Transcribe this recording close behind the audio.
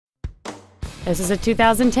This is a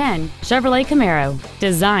 2010 Chevrolet Camaro,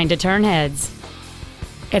 designed to turn heads.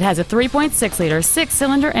 It has a 3.6-liter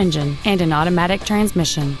six-cylinder engine and an automatic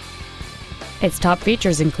transmission. Its top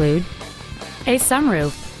features include a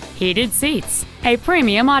sunroof, heated seats, a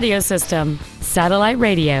premium audio system, satellite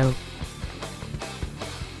radio,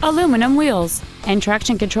 aluminum wheels, and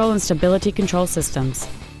traction control and stability control systems.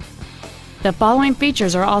 The following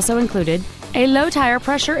features are also included: a low tire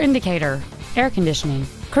pressure indicator, air conditioning,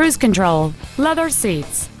 cruise control, leather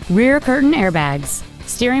seats, rear curtain airbags,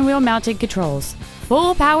 steering wheel mounted controls,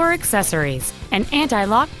 full power accessories, an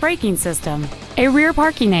anti-lock braking system, a rear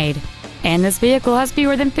parking aid, and this vehicle has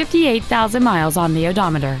fewer than 58,000 miles on the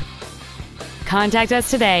odometer. Contact us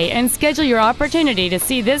today and schedule your opportunity to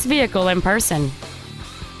see this vehicle in person.